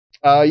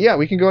Yeah,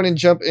 we can go ahead and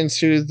jump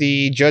into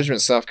the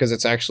Judgement stuff because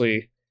it's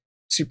actually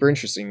super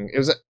interesting.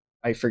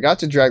 I forgot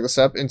to drag this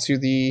up into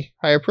the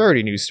higher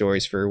priority news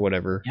stories for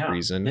whatever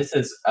reason. This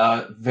is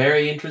a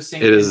very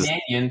interesting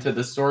companion to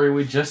the story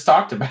we just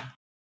talked about.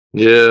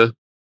 Yeah.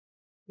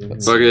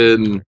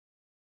 Fucking.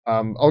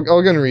 I'll go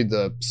and read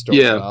the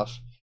story off.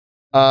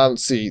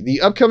 Let's see.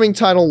 The upcoming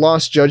title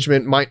Lost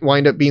Judgment might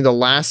wind up being the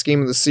last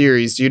game of the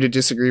series due to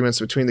disagreements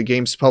between the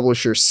game's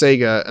publisher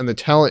Sega and the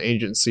talent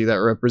agency that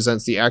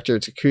represents the actor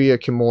Takuya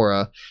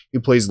Kimura, who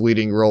plays the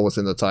leading role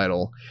within the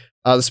title.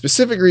 The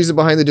specific reason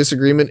behind the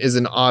disagreement is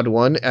an odd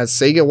one, as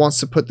Sega wants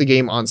to put the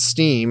game on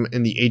Steam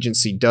and the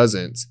agency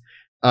doesn't.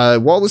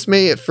 While this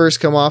may at first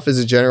come off as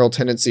a general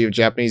tendency of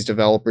Japanese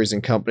developers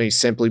and companies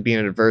simply being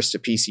adverse to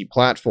PC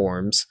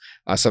platforms,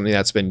 something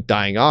that's been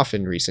dying off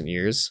in recent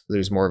years,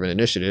 there's more of an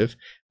initiative.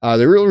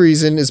 The real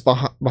reason is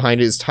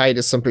behind it is tied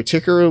to some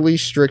particularly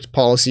strict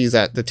policies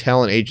that the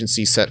talent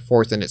agency set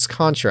forth in its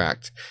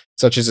contract,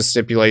 such as a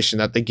stipulation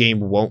that the game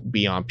won't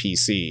be on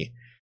PC.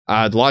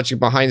 The logic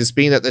behind this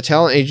being that the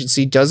talent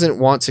agency doesn't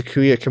want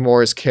Takuya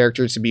Kimura's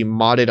character to be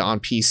modded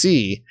on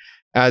PC,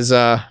 as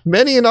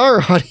many in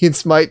our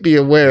audience might be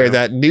aware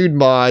that nude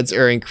mods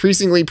are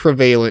increasingly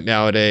prevalent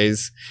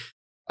nowadays,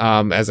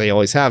 as they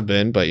always have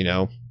been, but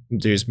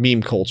there's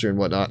meme culture and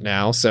whatnot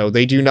now, so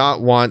they do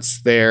not want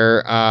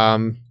their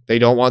they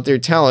don't want their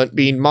talent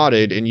being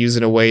modded and used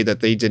in a way that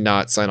they did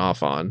not sign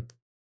off on.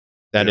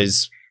 That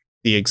is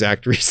the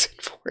exact reason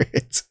for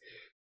it.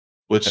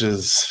 Which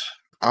is,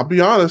 I'll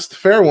be honest,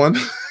 fair one.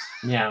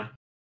 Yeah.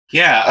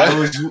 Yeah,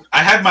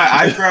 I had my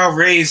eyebrow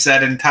raised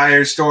that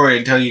entire story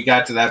until you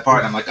got to that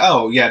part. I'm like,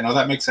 oh yeah, no,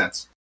 that makes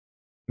sense.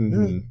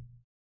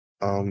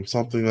 Mm-hmm.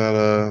 Something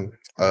that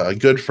a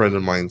good friend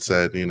of mine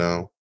said,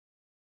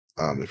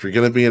 if you're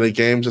gonna be in a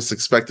game, just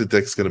expect the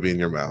dick's gonna be in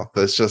your mouth.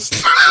 That's just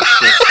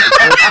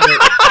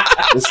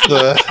I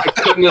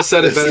couldn't have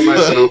said it better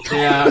myself.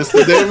 Yeah, it's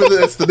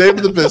the name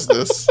of the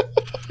business.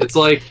 It's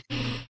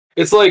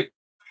like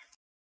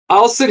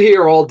I'll sit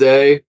here all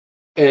day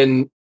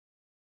and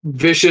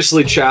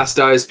viciously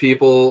chastise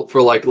people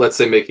for, like, let's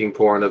say making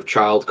porn of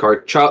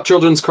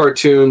children's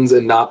cartoons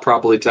and not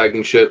properly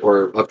tagging shit,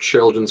 or of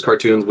children's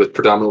cartoons with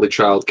predominantly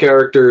child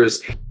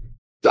characters.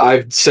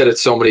 I've said it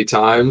so many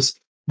times,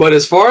 but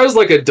as far as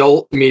like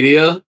adult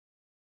media,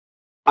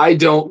 I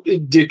don't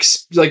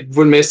like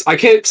when I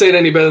can't say it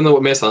any better than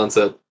what Mesan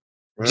said.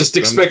 Right, just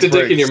expect a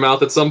dick in your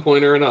mouth at some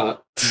point or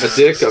not. A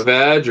dick, a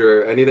vag,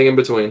 or anything in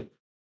between.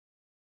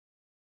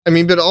 I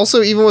mean, but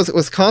also even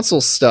with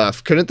console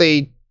stuff, couldn't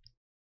they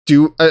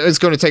do? It's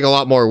going to take a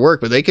lot more work,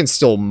 but they can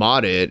still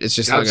mod it. It's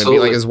just not going to be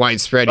like as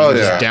widespread. You can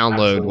just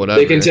download whatever.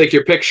 They can take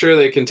your picture.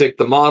 They can take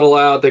the model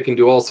out. They can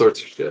do all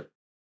sorts of shit.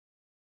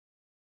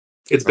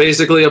 It's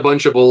basically a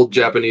bunch of old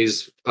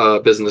Japanese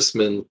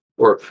businessmen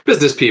or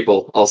business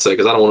people, I'll say,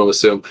 because I don't want to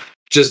assume,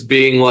 just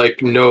being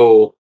like,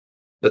 no,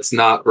 that's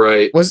not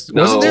right. Wasn't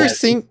there a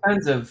thing?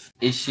 Kinds of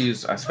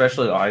issues,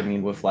 especially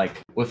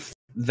with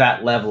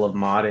that level of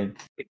modding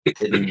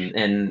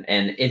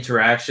and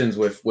interactions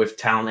with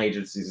talent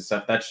agencies and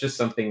stuff. That's just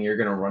something you're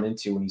going to run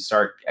into when you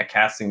start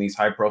casting these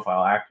high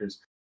profile actors.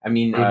 I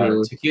mean,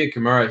 Takuya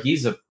Kimura,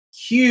 he's a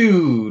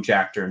huge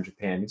actor in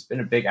Japan. He's been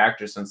a big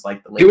actor since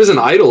like the late. He was an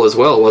idol as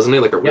well, wasn't he?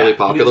 Like a really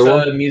popular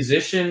one. A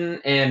musician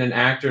and an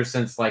actor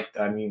since the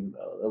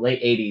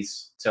late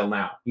 80s till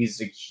now. He's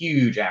a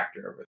huge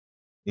actor.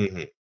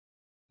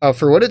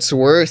 For what it's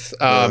worth,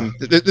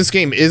 this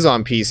game is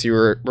on PC.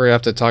 We're gonna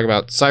have to talk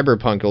about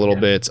Cyberpunk a little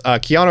bit.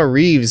 Keanu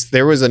Reeves,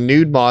 there was a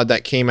nude mod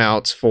that came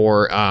out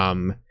for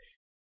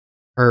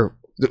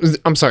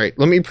I'm sorry,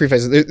 let me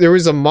preface it. There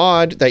was a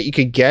mod that you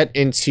could get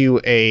into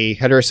a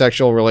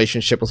heterosexual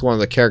relationship with one of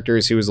the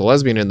characters who was a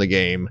lesbian in the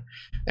game.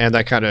 And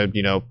that kind of,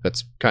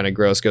 that's kind of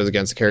gross, goes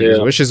against the character's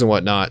wishes and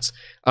whatnot.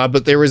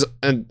 But there was,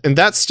 and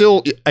that's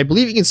still, I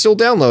believe you can still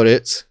download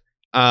it.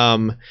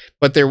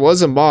 But there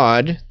was a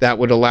mod that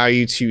would allow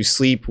you to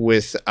sleep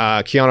with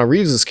Keanu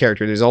Reeves'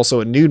 character. There's also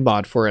a nude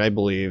mod for it, I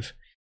believe.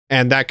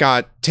 And that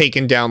got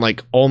taken down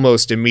like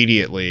almost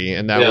immediately.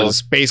 And that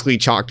was basically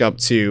chalked up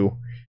to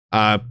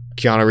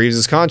Keanu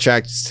Reeves'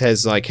 contract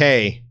says like,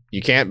 hey,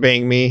 you can't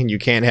bang me and you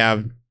can't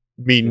have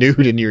me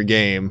nude in your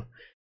game.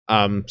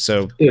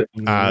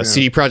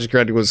 CD Projekt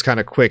Red was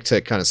kind of quick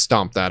to kind of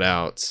stomp that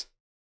out.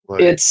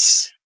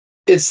 It's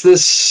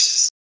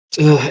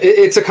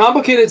a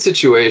complicated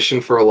situation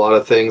for a lot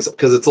of things,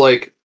 because it's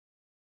like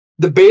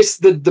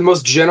the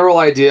most general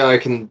idea I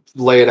can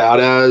lay it out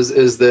as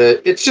is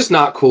that it's just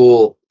not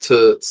cool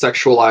to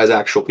sexualize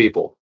actual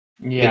people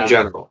in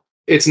general.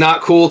 It's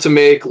not cool to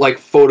make like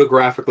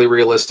photographically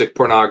realistic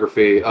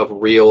pornography of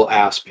real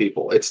ass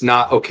people. It's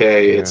not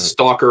okay. It's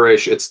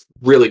stalkerish. It's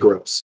really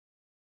gross.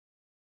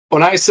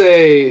 When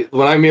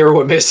I mirror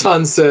what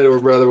Mesan said, or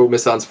rather what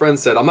Mesan's friend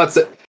said, I'm not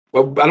saying,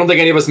 well, I don't think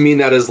any of us mean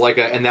that as like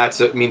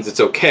it means it's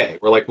okay.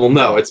 We're like, well,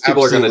 no, it's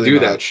people are going to do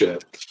that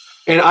shit.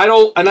 And I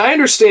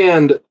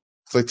understand.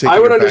 It's like taking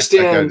your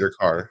backpack out of your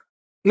car.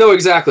 No,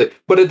 exactly.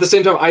 But at the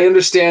same time, I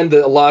understand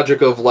the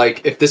logic of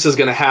like, if this is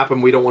going to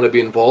happen, we don't want to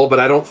be involved. But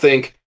I don't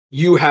think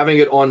you having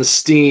it on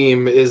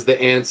Steam is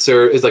the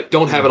answer. Is like,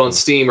 don't have it on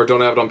Steam or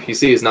don't have it on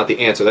PC is not the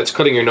answer. That's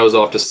cutting your nose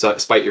off to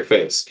spite your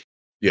face.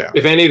 Yeah.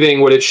 If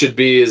anything, what it should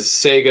be is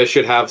Sega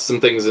should have some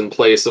things in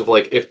place of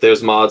like, if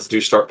there's mods do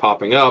start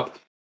popping up,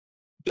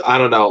 I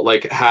don't know,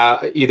 like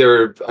I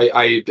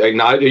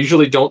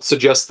usually don't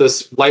suggest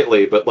this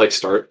lightly, but like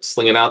start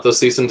slinging out those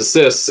cease and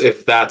desists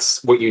if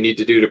that's what you need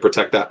to do to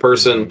protect that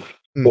person,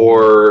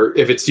 or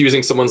if it's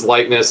using someone's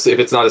likeness, if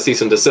it's not a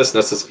cease and desist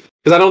necessarily,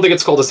 because I don't think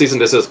it's called a cease and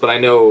desist, but I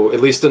know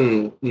at least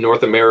in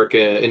North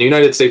America, in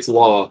United States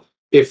law,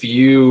 if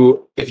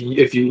you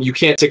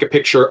can't take a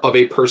picture of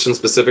a person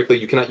specifically,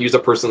 you cannot use a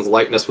person's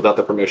likeness without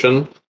their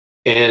permission.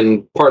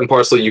 And part and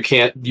parcel, you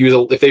can't use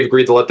if they've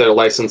agreed to let their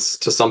license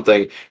to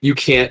something, you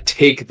can't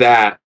take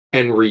that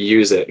and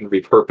reuse it and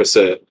repurpose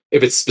it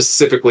if it's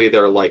specifically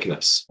their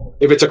likeness.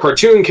 If it's a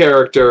cartoon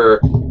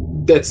character,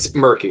 that's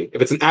murky.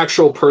 If it's an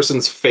actual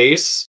person's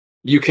face,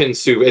 you can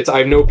sue.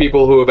 I know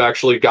people who have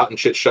actually gotten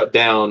shit shut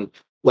down,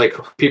 like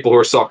people who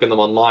are stalking them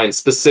online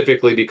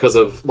specifically because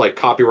of like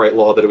copyright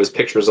law that it was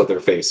pictures of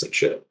their face and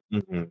shit.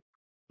 Mm-hmm.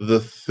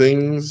 The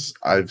things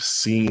I've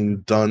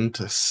seen done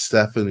to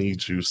Stephanie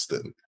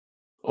Houston.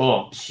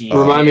 Oh, geez.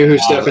 Remind me who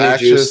Stephanie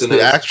Houston is.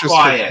 The actress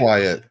for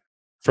Quiet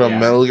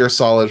from Metal Gear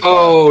Solid 5.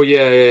 Oh,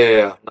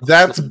 yeah.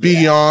 That's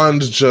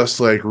beyond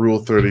just like Rule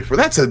 34.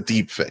 That's a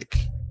deep fake,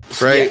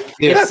 right?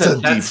 Yeah, that's a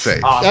deep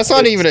fake. Awesome. That's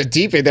not even a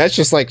deep fake. That's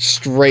just like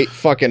straight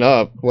fucking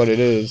up what it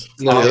is.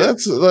 No,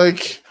 that's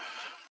like,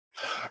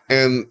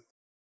 and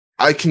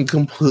I can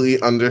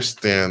completely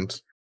understand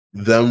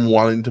them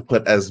wanting to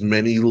put as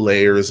many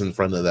layers in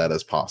front of that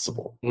as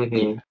possible.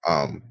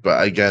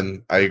 But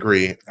again, I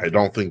agree. I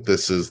don't think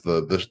this is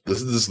the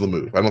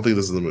move. I don't think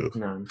this is the move.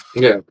 No.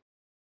 Yeah.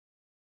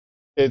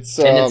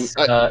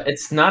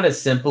 It's not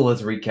as simple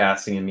as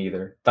recasting him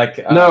either. Like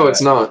no,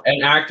 it's not.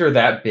 An actor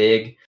that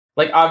big,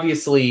 like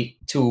obviously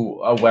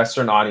to a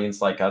Western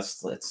audience like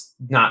us, it's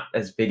not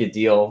as big a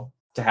deal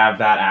to have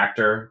that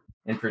actor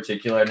in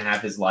particular and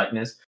have his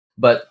likeness.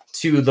 But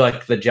to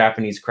like the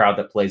Japanese crowd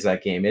that plays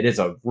that game, it is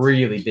a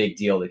really big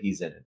deal that he's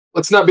in it.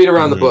 Let's not beat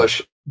around the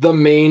bush. The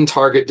main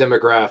target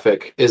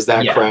demographic is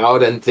that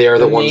crowd, and they're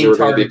the ones who are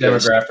going to be pissed. The main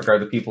target demographic are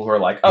the people who are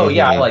like, "Oh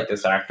yeah, I like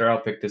this actor.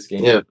 I'll pick this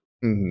game." Yeah,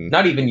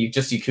 not even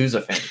just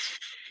Yakuza fans.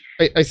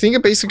 I think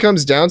it basically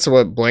comes down to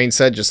what Blaine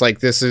said. Just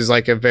like this is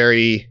like a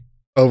very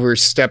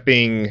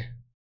overstepping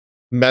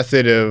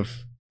method of.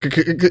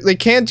 They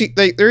can't do.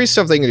 There is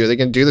stuff they can do. They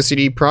can do the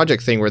CD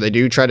Projekt thing where they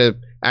do try to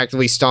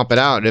actively stomp it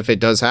out. And if it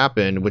does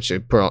happen, which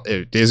it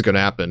is going to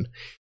happen,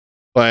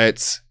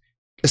 but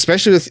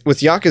especially with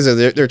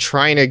Yakuza, they're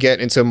trying to get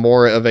into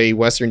more of a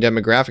Western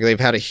demographic. They've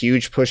had a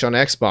huge push on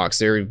Xbox.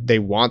 They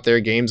want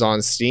their games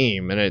on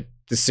Steam, and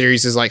the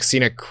series is like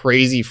seen a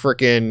crazy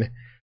freaking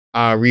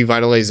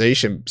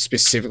revitalization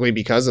specifically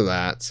because of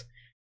that.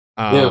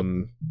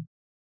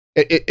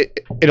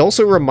 It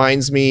also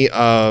reminds me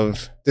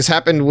of this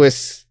happened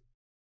with,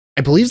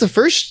 I believe the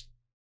first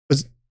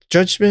was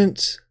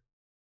Judgement.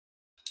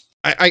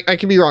 I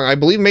could be wrong. I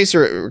believe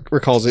Mesa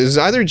recalls it. It was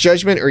either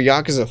Judgment or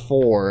Yakuza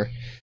 4,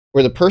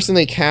 where the person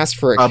they cast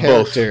for a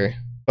character.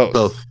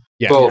 Both.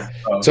 Yeah. Both.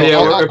 So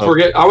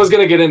I was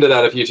going to get into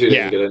that if you two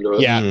didn't get into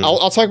it. Yeah,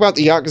 I'll talk about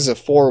the Yakuza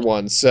 4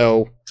 one.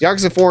 So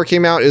Yakuza 4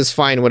 came out, it was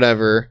fine,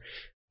 whatever.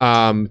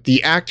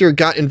 The actor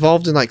got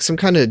involved in like some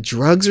kind of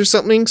drugs or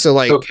something. So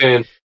like,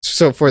 okay.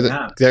 So for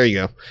there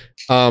you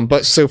go.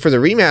 But so for the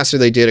remaster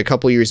they did a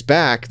couple years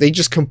back, they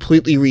just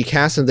completely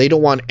recast him. They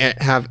don't want to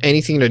have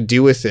anything to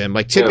do with him.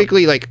 Like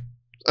typically, like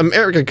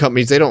American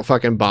companies, they don't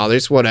fucking bother.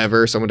 It's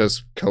whatever. Someone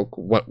does coke,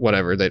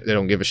 whatever. They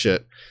don't give a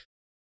shit.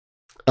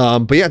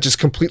 But yeah, just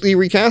completely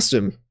recast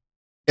him.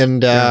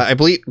 And I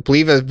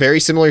believe a very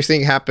similar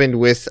thing happened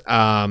with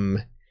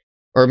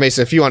or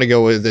Mesa, if you want to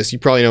go with this, you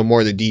probably know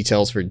more of the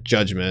details for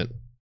Judgment.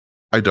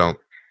 I don't.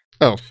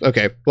 Oh,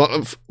 okay.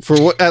 Well,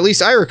 for what at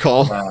least I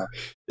recall,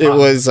 it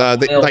was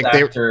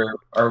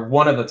or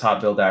one of the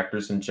top billed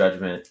actors in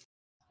Judgment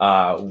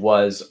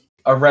was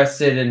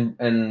arrested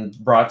and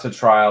brought to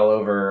trial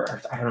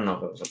over. I don't know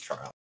if it was a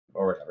trial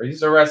or whatever.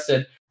 He's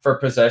arrested for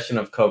possession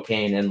of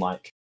cocaine and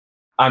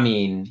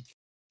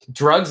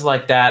drugs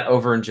like that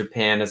over in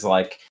Japan is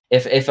like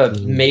if a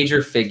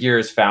major figure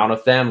is found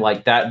with them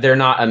like that, they're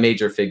not a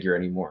major figure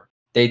anymore.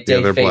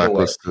 They're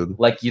blacklisted.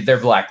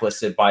 They're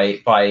blacklisted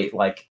by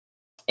like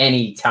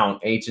any talent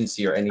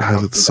agency or any.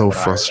 It's so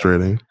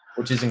frustrating.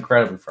 Which is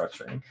incredibly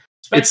frustrating,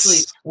 especially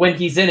when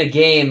he's in a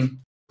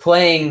game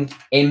playing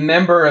a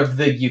member of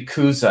the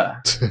Yakuza.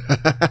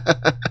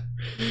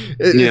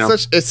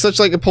 It's such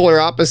like a polar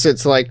opposite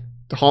to like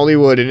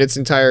Hollywood and its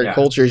entire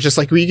culture. It's just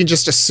like we can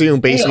just assume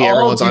basically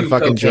everyone's on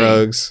fucking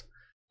drugs.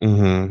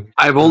 Mm-hmm.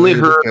 I've only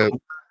heard.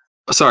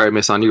 Sorry,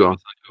 Mesan, you go.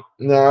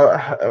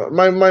 No,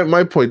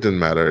 my point didn't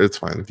matter. It's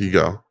fine. You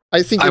go.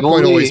 I think your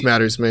point always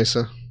matters,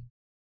 Mesa.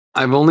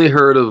 I've only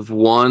heard of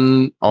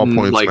one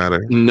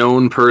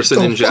known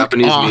person in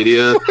Japanese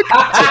media.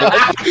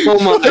 Oh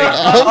my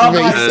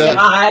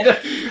god!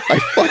 I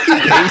fucking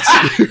hate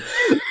you.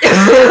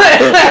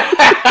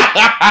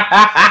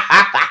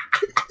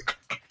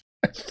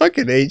 I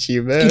fucking hate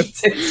you, man.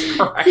 Jesus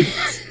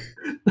Christ.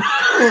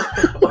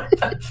 What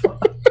the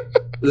fuck?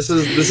 This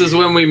is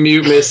when we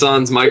mute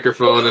Mesan's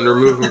microphone and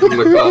remove him from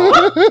the call.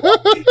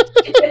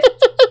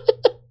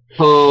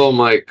 Oh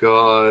my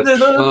god.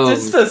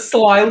 Just a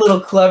sly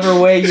little clever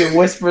way you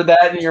whisper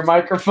that in your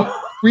microphone.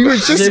 We were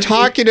just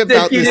talking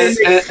about you this.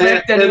 didn't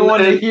expect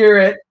anyone to hear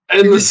it.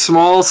 And the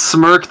small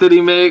smirk that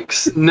he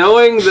makes,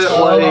 knowing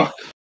that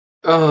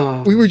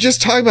we were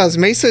just talking about this.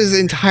 Mesa is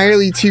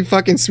entirely too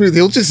fucking smooth.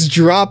 He'll just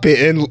drop it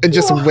and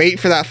just wait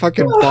for that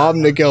fucking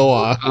bomb to go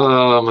off.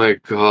 Oh my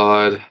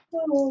god.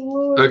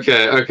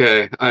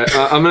 Okay.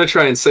 I'm gonna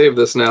try and save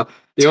this now.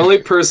 The only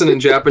person in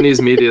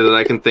Japanese media that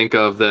I can think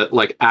of that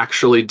like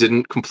actually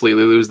didn't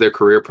completely lose their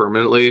career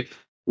permanently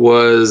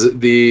was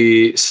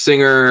the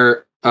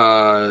singer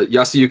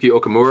Yasuyuki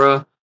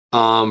Okamura.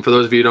 For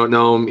those of you who don't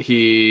know him,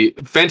 he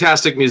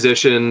fantastic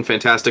musician,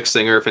 fantastic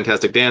singer,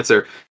 fantastic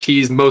dancer.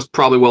 He's most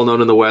probably well known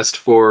in the West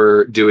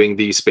for doing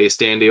the Space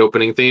Dandy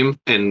opening theme,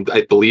 and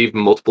I believe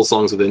multiple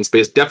songs within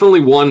Space. Definitely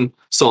one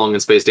song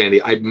in Space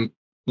Dandy. I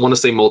want to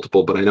say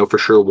multiple, but I know for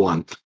sure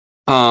one.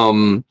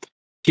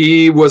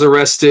 He was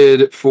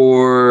arrested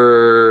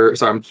for.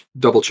 Sorry, I'm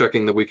double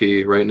checking the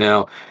wiki right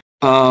now.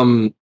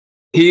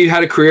 He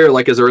had a career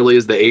like as early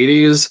as the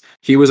 80s.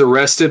 He was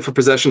arrested for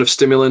possession of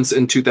stimulants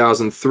in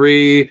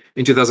 2003.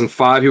 In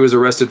 2005, he was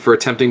arrested for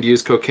attempting to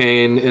use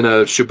cocaine in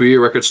a Shibuya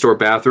record store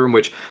bathroom,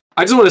 which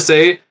I just want to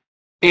say,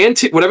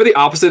 whatever the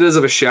opposite is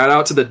of a shout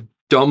out to the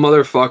dumb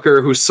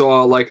motherfucker who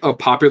saw like a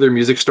popular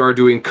music star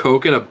doing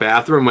coke in a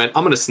bathroom, went,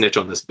 I'm going to snitch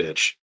on this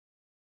bitch.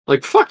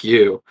 Like, fuck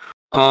you.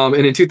 And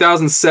in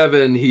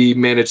 2007, he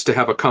managed to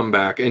have a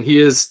comeback, and he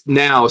is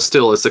now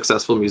still a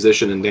successful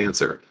musician and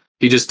dancer.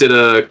 He just did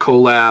a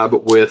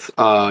collab with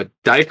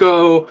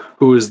Daiko,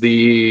 who is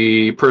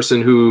the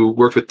person who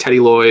worked with Teddy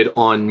Lloyd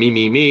on Me,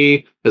 Me,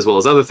 Me, as well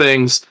as other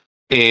things.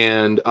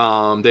 And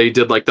they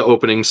did like the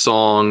opening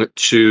song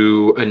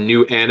to a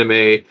new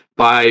anime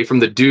from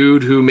the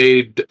dude who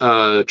made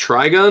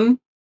Trigun.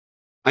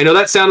 I know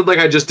that sounded like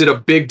I just did a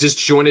big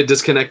disjointed,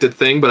 disconnected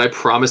thing, but I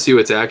promise you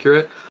it's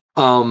accurate.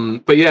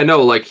 But yeah,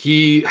 no, like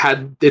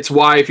it's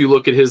why if you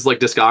look at his like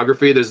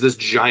discography, there's this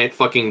giant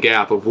fucking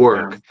gap of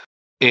work. Yeah.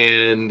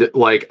 And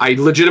like, I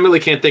legitimately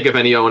can't think of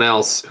anyone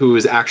else who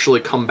has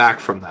actually come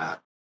back from that.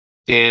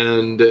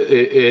 And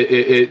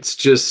it's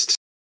just,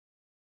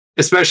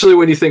 especially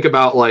when you think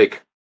about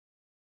like,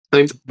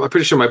 I'm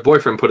pretty sure my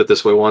boyfriend put it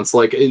this way once.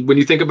 Like when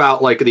you think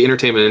about like the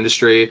entertainment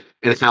industry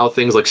and how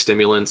things like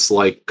stimulants,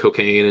 like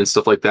cocaine and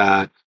stuff like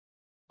that,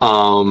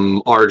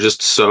 are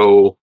just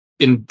so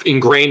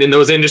ingrained in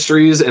those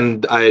industries,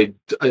 and I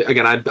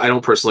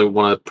don't personally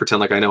want to pretend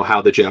like I know how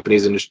the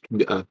Japanese industry,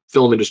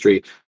 film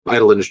industry,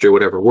 idol industry,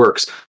 whatever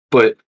works,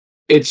 but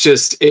it's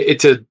just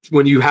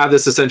when you have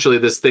this essentially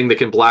this thing that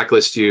can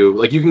blacklist you,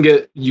 like you can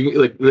get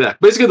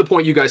basically the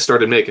point you guys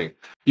started making.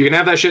 You can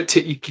have that shit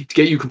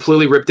get you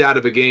completely ripped out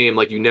of a game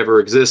like you never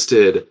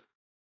existed,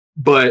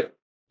 but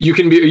you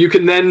can be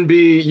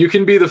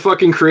the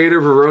fucking creator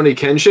of Rurouni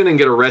Kenshin and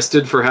get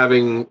arrested for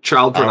having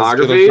child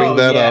pornography. I was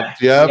gonna bring that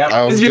up. Yep.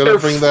 I was gonna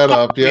bring that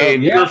up. Yeah,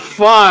 you're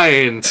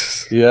fine.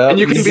 Yeah, and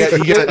you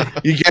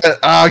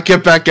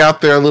get back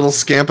out there, a little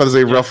scamp, as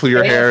they ruffle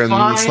your hair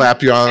and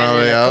slap you on the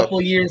way out. A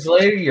couple years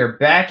later, you're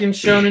back in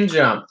Shonen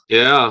Jump.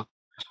 Yeah,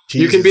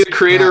 Jesus, you can be the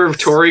creator of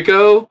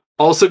Toriko.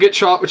 Also get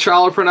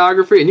child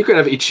pornography, and you can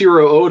have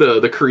Ichiro Oda,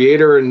 the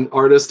creator and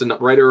artist and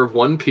writer of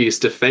One Piece,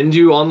 defend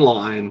you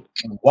online,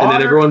 and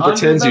then everyone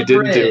pretends you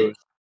didn't do it.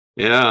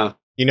 Yeah,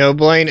 you know,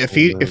 Blaine, if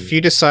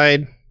you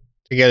decide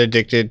to get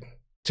addicted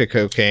to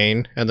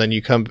cocaine and then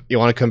you want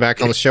to come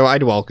back on the show,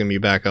 I'd welcome you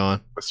back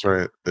on. That's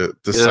right. It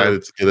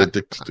decided to get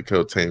addicted to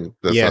cocaine.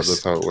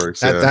 That's how it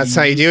works. That's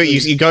how you do it.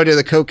 You go to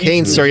the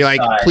cocaine store. You're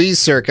like, please,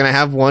 sir, can I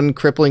have one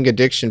crippling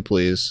addiction,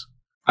 please?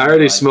 I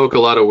already smoke a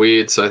lot of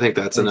weed, so I think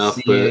that's enough.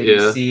 But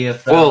yeah,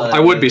 well, I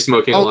would be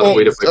smoking a lot of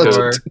weed if I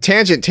could.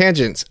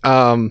 Tangent.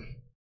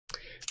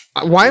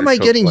 Why am I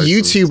getting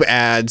YouTube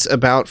ads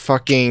about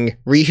fucking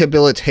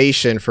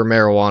rehabilitation for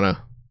marijuana?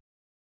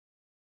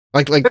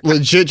 Like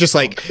legit, just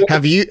like,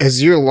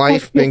 has your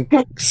life been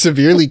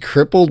severely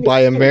crippled by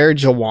a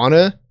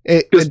marijuana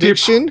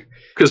addiction?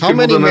 Because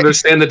people don't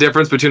understand the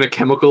difference between a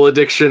chemical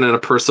addiction and a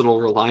personal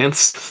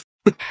reliance.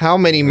 How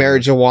many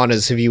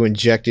marijuanas have you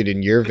injected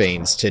in your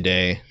veins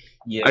today?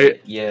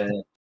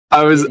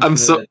 I'm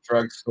so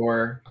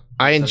drugstore.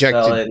 I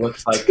injected. It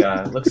looks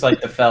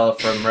like the fella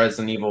from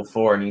Resident Evil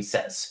 4, and he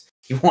says,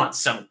 "You want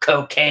some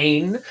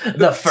cocaine?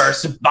 The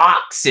first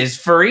box is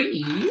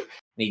free." And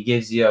he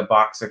gives you a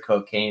box of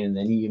cocaine, and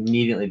then you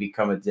immediately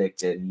become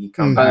addicted. And you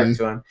come back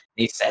to him, and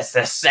he says,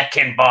 "The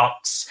second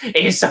box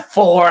is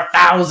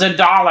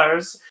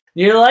 $4,000."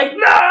 You're like,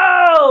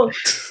 "No,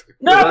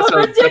 no, I'm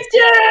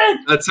addicted."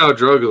 That's how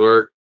drugs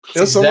work.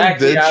 You know,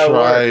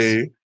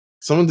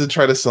 someone did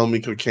try to sell me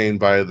cocaine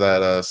by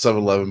that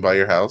 7-Eleven by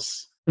your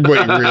house.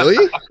 Wait,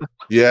 really?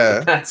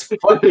 Yeah. That's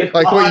fucking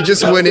like what, you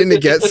just went in to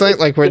get something?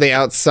 Like, were they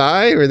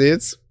outside?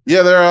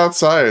 Yeah, they're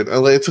outside.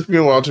 And like, it took me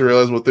a while to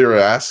realize what they were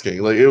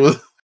asking. Like, it was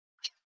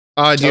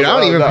Oh, dude, I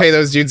don't even pay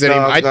those dudes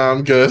anymore. No,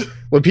 I'm good.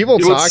 When people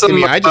talk to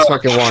me, I just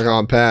fucking walk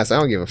on past. I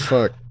don't give a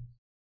fuck.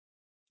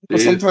 But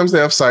sometimes they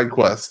have side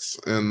quests,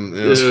 and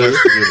it's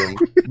nice to do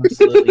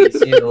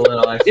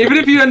them. Even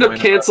if you end up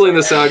canceling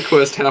the side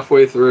quest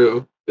halfway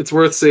through, it's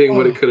worth seeing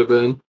what it could have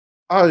been.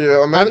 Oh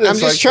yeah, I'm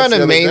just trying to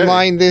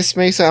mainline this,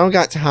 Mesan. I don't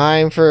got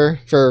time for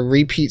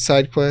repeat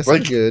side quests.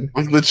 Like, I'm good.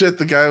 Like legit,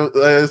 the guy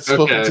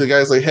spoke to the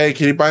guy's like, "Hey,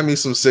 can you buy me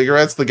some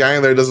cigarettes?" The guy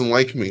in there doesn't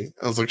like me.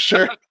 I was like,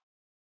 "Sure."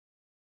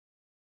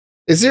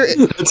 Is there?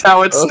 That's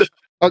how it's.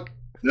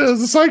 Yeah,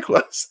 it's a side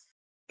quest.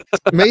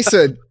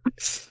 Mesa,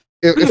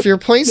 if you're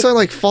playing something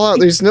like Fallout,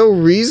 there's no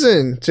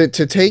reason to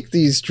take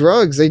these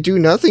drugs. They do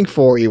nothing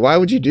for you. Why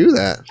would you do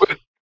that?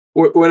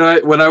 When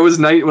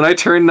I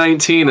turned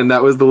 19 and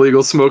that was the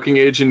legal smoking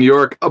age in New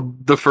York,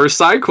 the first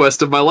side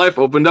quest of my life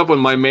opened up when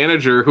my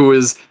manager, who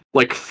was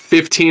like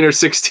 15 or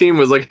 16,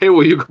 was like, "Hey,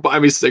 will you go buy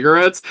me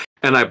cigarettes?"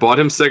 And I bought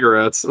him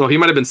cigarettes. Well, he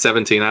might have been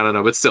 17, I don't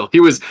know, but still,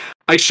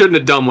 I shouldn't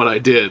have done what I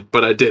did,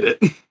 but I did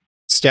it.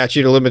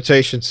 Statute of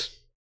limitations.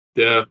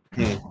 Yeah.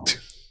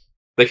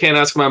 They can't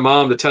ask my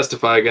mom to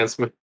testify against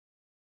me.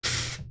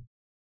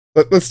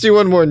 Let's do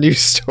one more news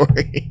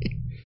story.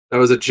 That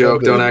was a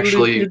joke. Don't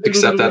actually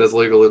accept that as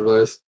legal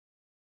advice.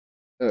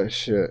 Oh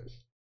shit!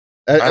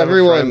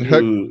 Everyone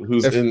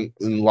who's in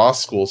law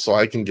school, so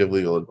I can give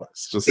legal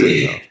advice. Just so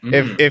you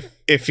know.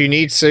 If you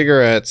need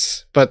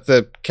cigarettes, but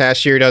the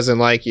cashier doesn't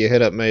like you,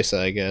 hit up Mesa.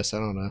 I guess I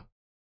don't know.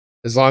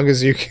 As long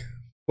as you,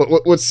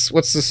 what's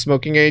the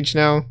smoking age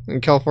now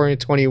in California?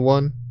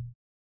 21.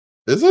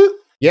 Is it?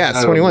 Yeah,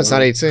 it's 21. It's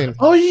not 18.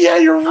 Oh yeah,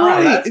 you're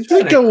right. It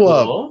did go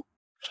up.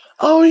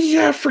 Oh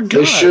yeah, I forgot.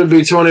 They should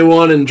be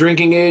 21 and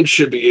drinking age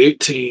should be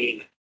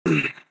 18.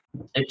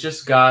 It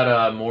just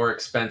got more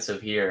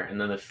expensive here, and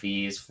then the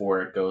fees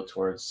for it go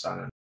towards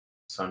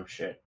some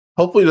shit.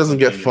 Hopefully it doesn't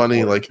get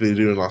funny like they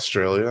do in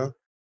Australia.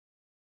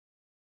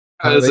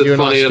 How is it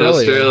funny in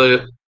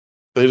Australia?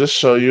 They just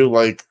show you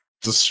like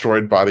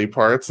destroyed body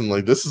parts and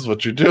like, this is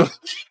what you do.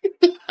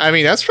 I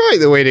mean, that's probably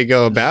the way to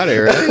go about it,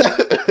 right?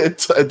 It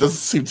doesn't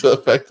seem to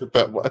affect it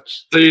that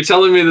much. So you're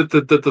telling me that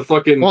the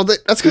fucking... Well,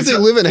 that's because they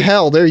live in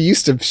hell. They're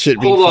used to shit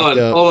being fucked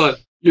up. Hold on.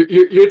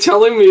 You're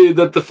telling me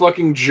that the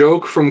fucking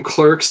joke from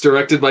Clerks,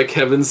 directed by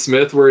Kevin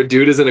Smith, where a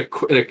dude is in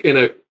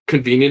a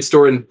convenience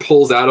store and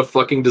pulls out a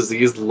fucking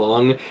diseased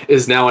lung,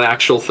 is now an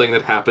actual thing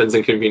that happens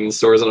in convenience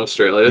stores in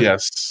Australia?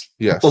 Yes.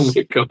 Oh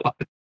my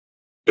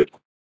god.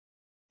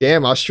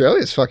 Damn,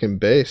 Australia's fucking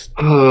based.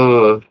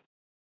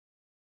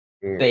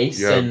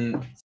 Based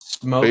in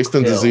smoke. Based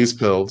in disease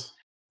pilled.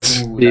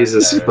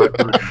 Jesus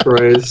fucking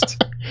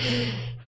Christ.